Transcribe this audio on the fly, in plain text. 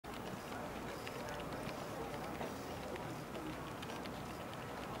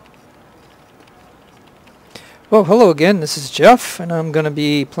Well, hello again, this is Jeff, and I'm going to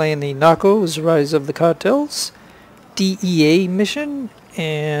be playing the Narcos Rise of the Cartels DEA mission,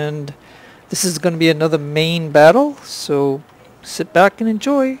 and this is going to be another main battle, so sit back and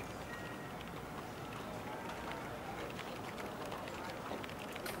enjoy.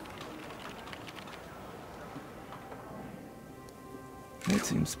 It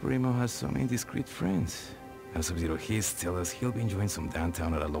seems Primo has some indiscreet friends. As Sub-Zero His tell us he'll be enjoying some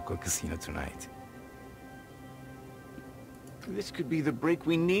downtown at a local casino tonight. This could be the break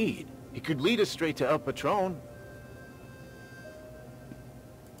we need. It could lead us straight to El Patron.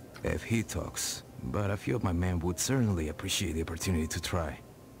 If he talks, but I feel my men would certainly appreciate the opportunity to try.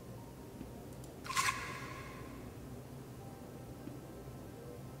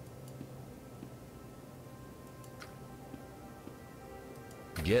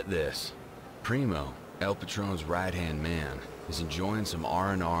 Get this. Primo, El Patron's right-hand man, is enjoying some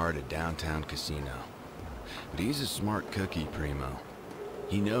R&R at a downtown casino. But he's a smart cookie, Primo.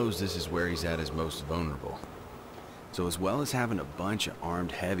 He knows this is where he's at his most vulnerable. So as well as having a bunch of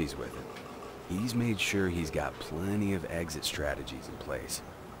armed heavies with him, he's made sure he's got plenty of exit strategies in place.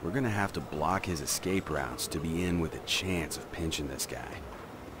 We're gonna have to block his escape routes to be in with a chance of pinching this guy.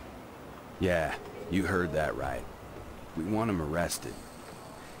 Yeah, you heard that right. We want him arrested.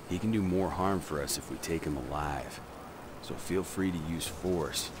 He can do more harm for us if we take him alive. So feel free to use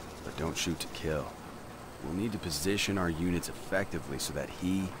force, but don't shoot to kill. We'll need to position our units effectively so that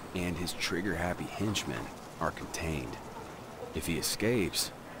he and his trigger-happy henchmen are contained. If he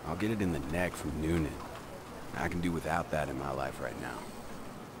escapes, I'll get it in the neck from Noonan. I can do without that in my life right now.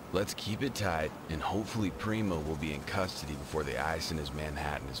 Let's keep it tight, and hopefully Primo will be in custody before the ice in his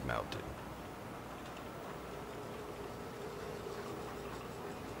Manhattan is melted.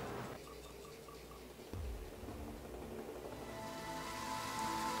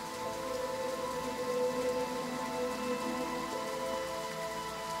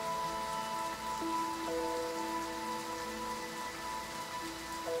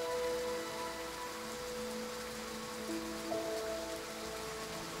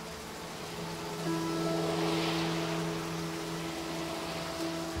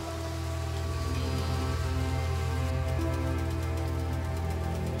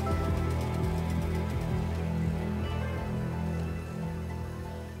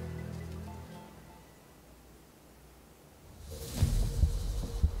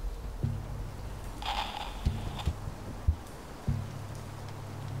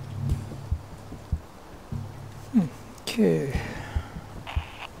 Okay.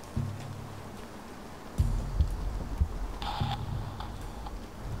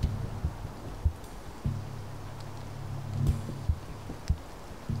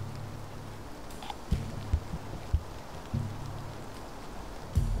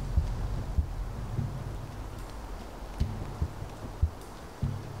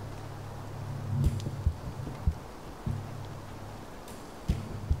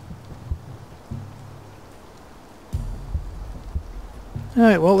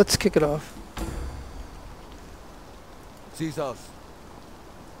 Alright, well, let's kick it off. Jesus.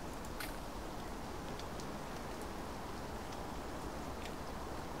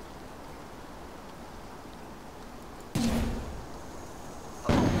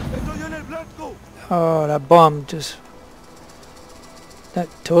 Oh, that bomb just... that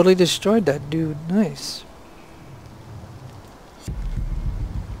totally destroyed that dude. Nice.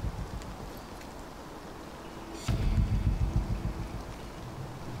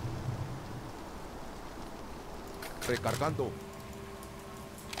 Recargando.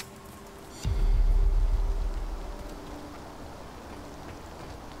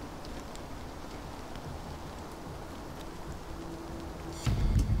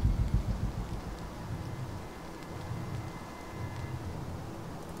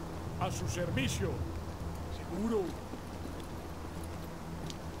 A su servicio. Seguro.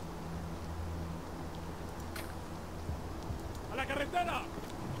 ¡A la carretera!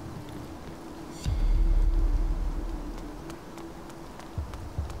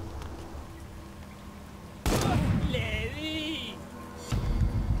 ¡Le di!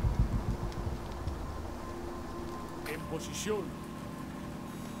 En posición.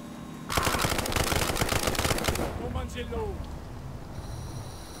 Tómanselo.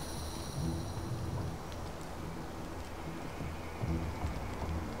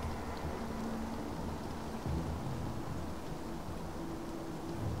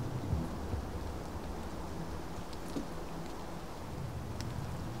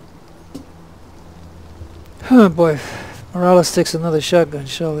 Oh boy, if Morales takes another shotgun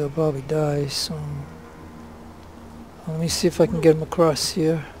shell, he'll probably die, so... Let me see if I can get him across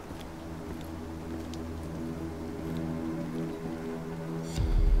here.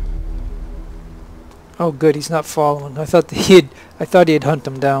 Oh, good, he's not following. I thought he'd hunt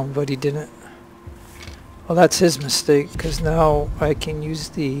him down, but he didn't. Well, that's his mistake, because now I can use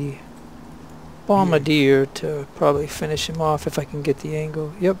the bombardier to probably finish him off if I can get the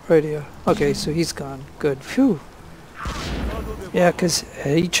angle. Yep, right here. Okay, so he's gone. Good. Phew. Yeah, because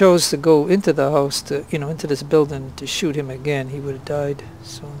he chose to go into the house, to into this building to shoot him again. He would have died.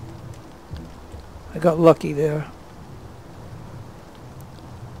 So I got lucky there.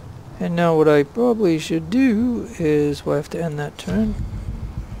 And now what I probably should do is, well, I have to end that turn.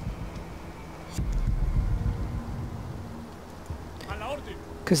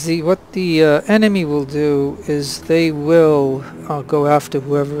 Because what the enemy will do is they will go after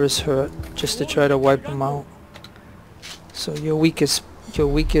whoever is hurt, just to try to wipe them out. So your weakest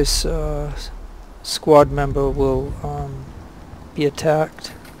squad member will be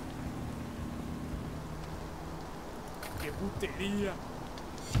attacked.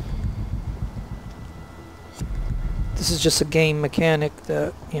 This is just a game mechanic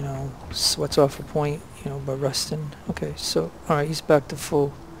that, sweats off a point, by resting. Okay, so, alright, he's back to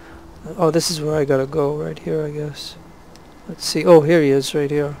full. Oh, this is where I gotta go, right here, I guess. Let's see. Oh, here he is, right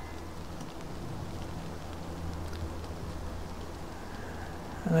here.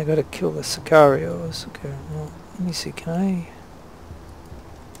 And I gotta kill the Sicarios. Okay, well, let me see, can I...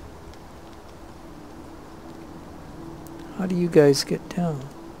 How do you guys get down?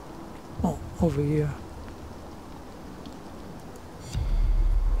 Oh, over here.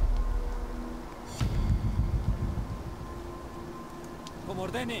 Como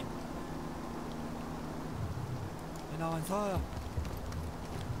ordene. En avanzada.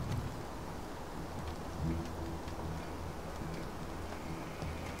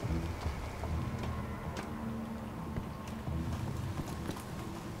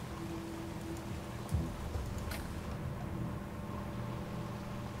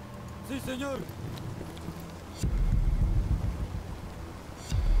 Sí, señor.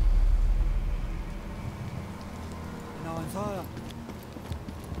 En avanzada.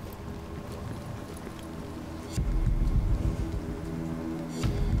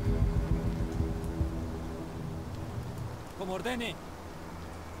 Como ordene.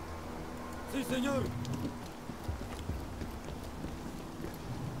 Sí, señor.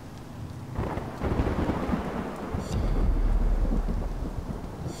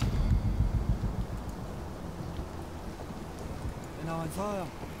 En avanzada.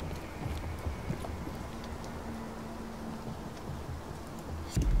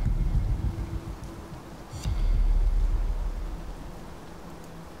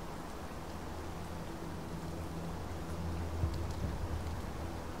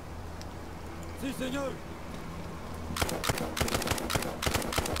 Sí, señor.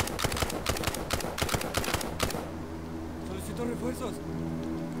 Solicito refuerzos.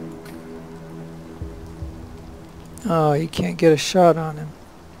 Oh, you can't get a shot on him.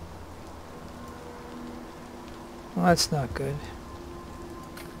 Well, that's not good.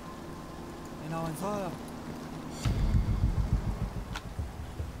 En avanzada.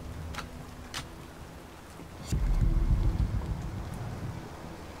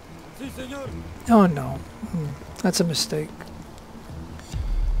 Sí, señor. Oh no, that's a mistake.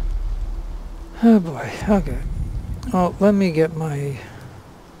 Oh boy, okay. Oh, let me get my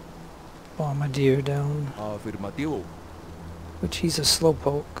bombardier down, Afirmativo. which he's a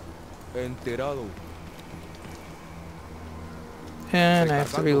slowpoke. Enterado. And I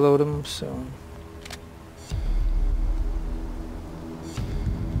have to reload him, so...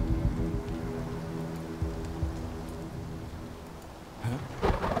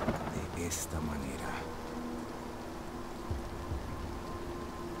 De esta manera.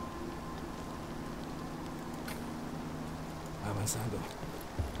 Avanzando.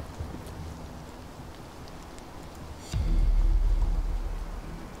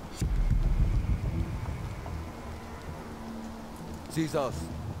 Sisas.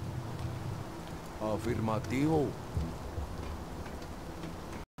 Afirmativo.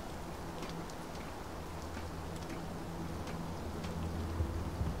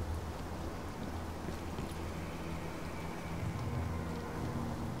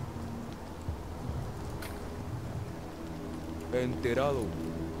 Enterado.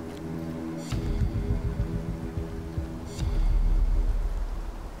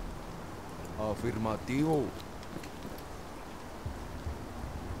 Afirmativo.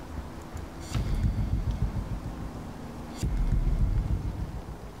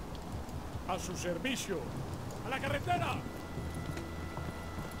 A su servicio. ¡A la carretera!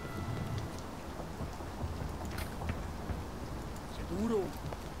 Seguro.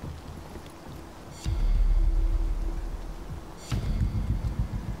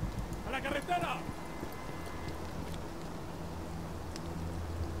 ¡A la carretera!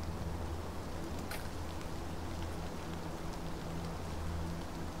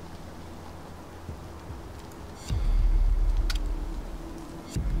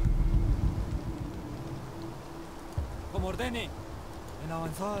 Ordene. En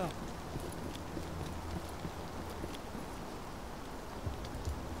avanzada.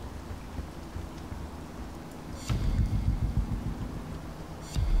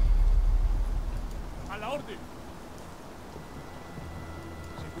 A la orden.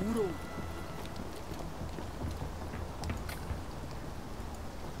 Seguro.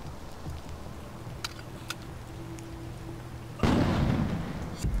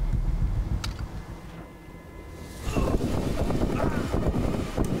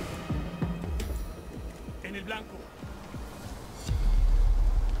 En el blanco.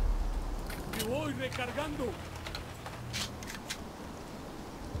 Me voy recargando.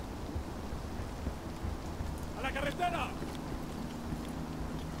 A la carretera.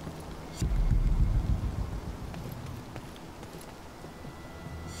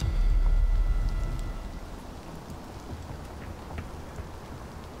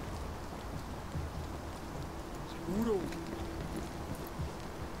 Seguro.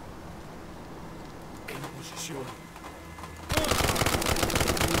 En posición.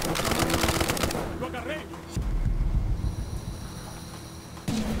 Lo agarré.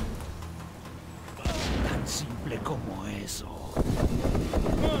 Tan simple como eso.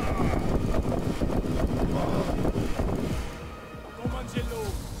 Cómanselo.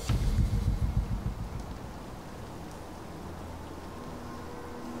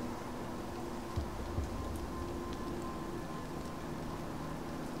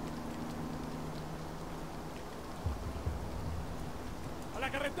 A la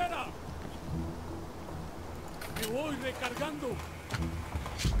carretera. Me voy recargando.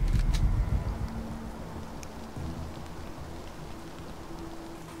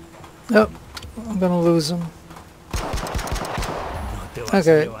 Oh, I'm gonna lose him. No te vas a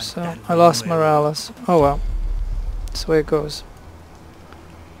Okay, levantar so de I lost nuevo. Morales. Oh well. That's the way it goes.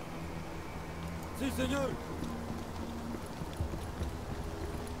 Sí, señor.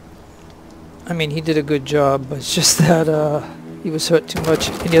 I mean, he did a good job, but it's just that he was hurt too much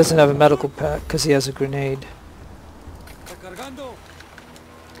and he doesn't have a medical pack because he has a grenade. Recargando.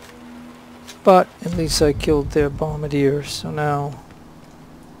 But at least I killed their bombardier, so now...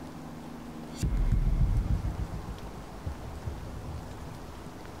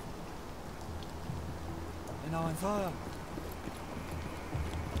 En avanzada.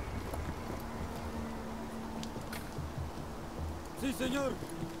 Sí, señor.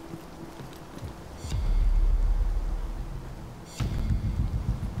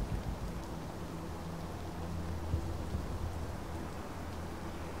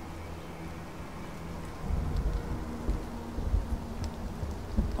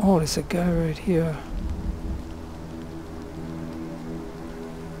 Oh, there's a guy right here.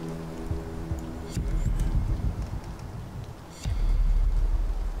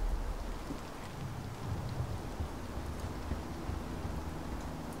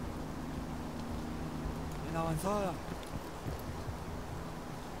 En avanzada.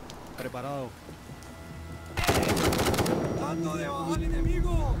 Preparado. ¡Dando de baja al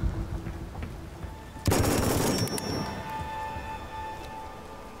enemigo!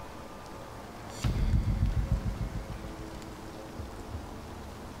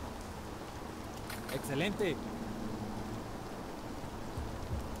 Excelente.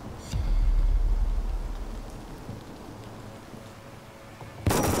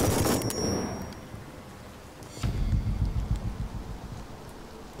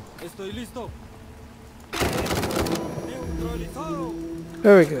 Estoy listo. Neutralizado.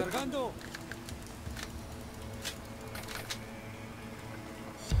 Very good. Cargando.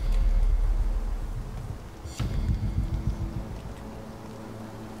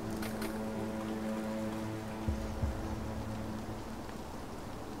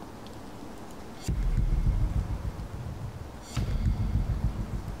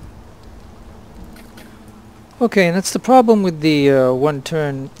 Okay, and that's the problem with the one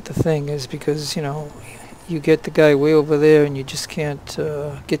turn the thing is because, you know, you get the guy way over there and you just can't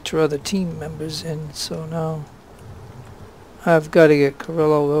get your other team members in, so now I've got to get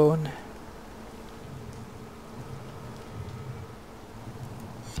Carrillo going.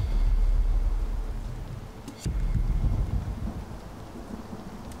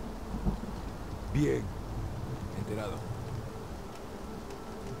 Bien. Enterado.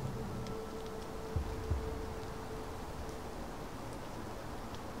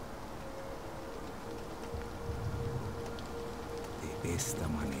 De esta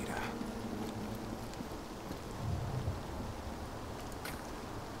manera.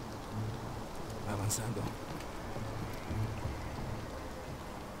 Avanzando.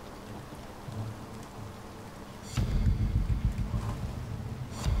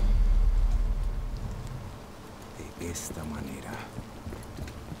 De esta manera.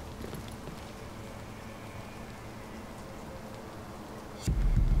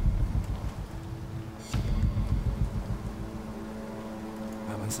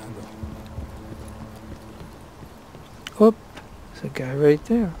 There's a guy right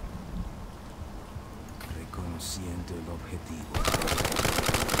there. Reconociendo el objetivo.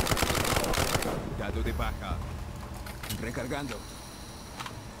 Dado de baja. Recargando.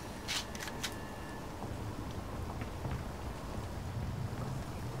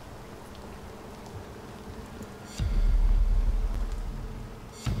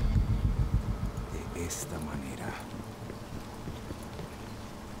 De esta manera.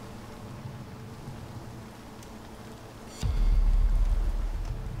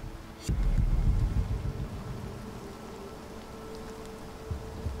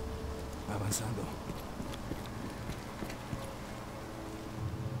 Avanzando.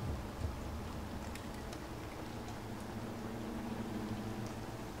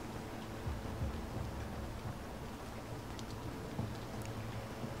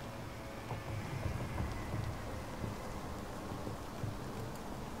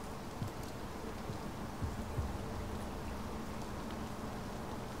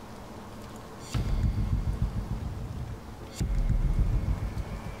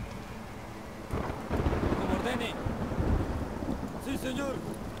 Como ordene. Sí, señor.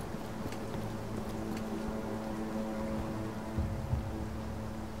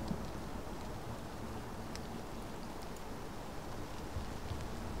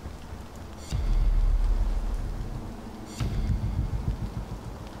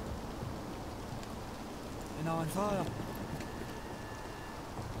 En avanzada.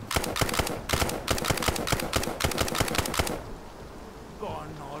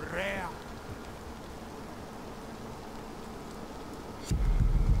 Gonorrea.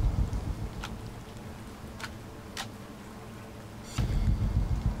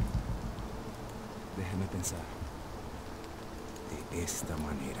 Déjeme pensar. De esta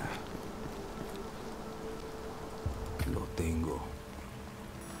manera. Lo tengo.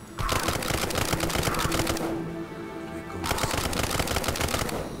 Reconocido.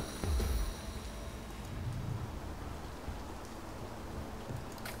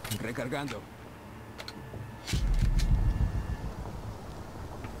 Recargando.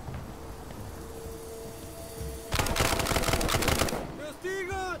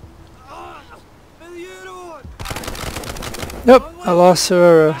 ¡Investigan! ¡Ah! ¡Me dieron! Nope, I lost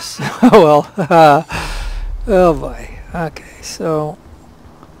her. Oh well. Oh boy. Okay, so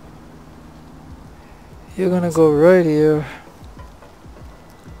you're gonna go right here,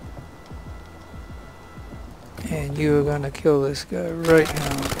 and you're gonna kill this guy right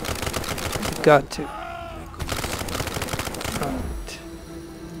now. You got to. Alright.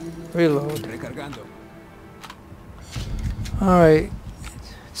 Reload. Recargando. Alright.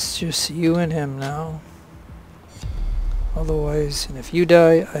 It's just you and him now. Otherwise, and if you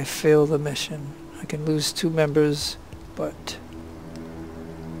die, I fail the mission. I can lose 2 members, but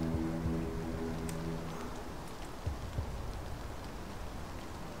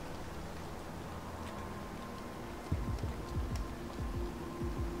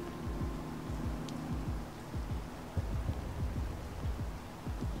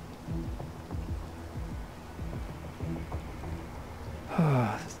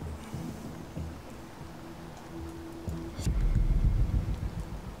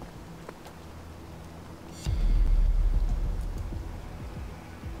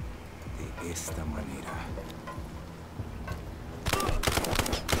de esta manera.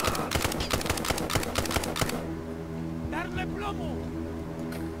 ¡Darle plomo!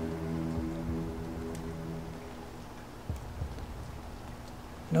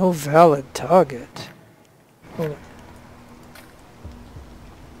 no valid target. Hold on.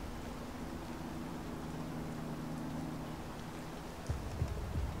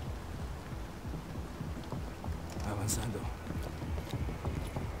 Avanzando.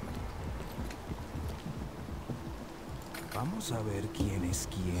 Vamos a ver quién es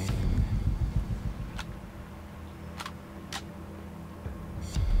quién.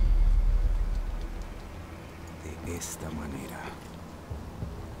 De esta manera.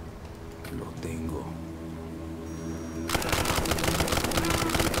 Lo tengo.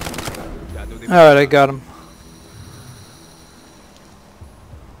 Dado de Alright, I got him.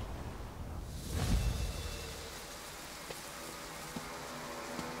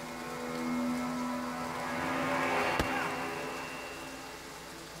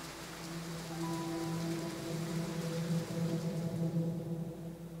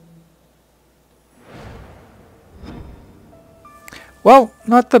 Well,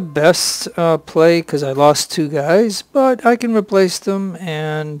 not the best play because I lost 2 guys, but I can replace them,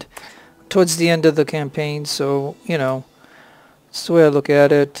 and towards the end of the campaign, so, you know, that's the way I look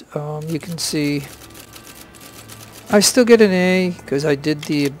at it. You can see I still get an A because I did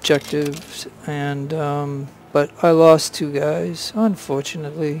the objectives, and but I lost 2 guys,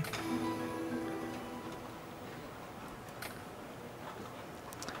 unfortunately.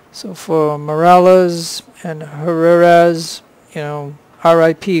 So for Morales and Herrera's, you know,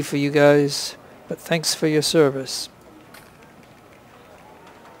 RIP for you guys, but thanks for your service.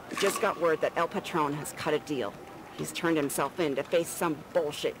 We just got word that El Patron has cut a deal. He's turned himself in to face some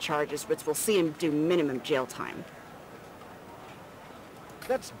bullshit charges which will see him do minimum jail time.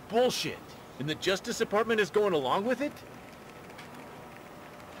 That's bullshit. And the Justice Department is going along with it?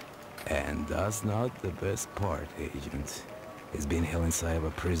 And that's not the best part, Agent. He's been held inside of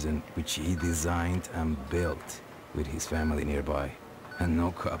a prison which he designed and built with his family nearby, and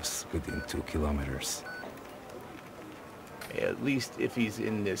no cops within 2 kilometers. At least if he's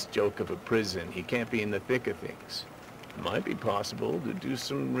in this joke of a prison, he can't be in the thick of things. Might be possible to do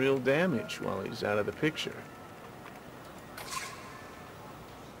some real damage while he's out of the picture.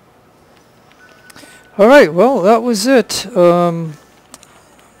 Alright, well, that was it. I'm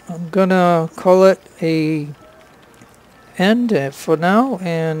gonna call it a end for now,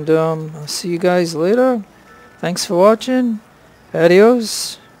 and I'll see you guys later. Thanks for watching.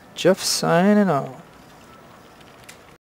 Adios. Jeff signing off.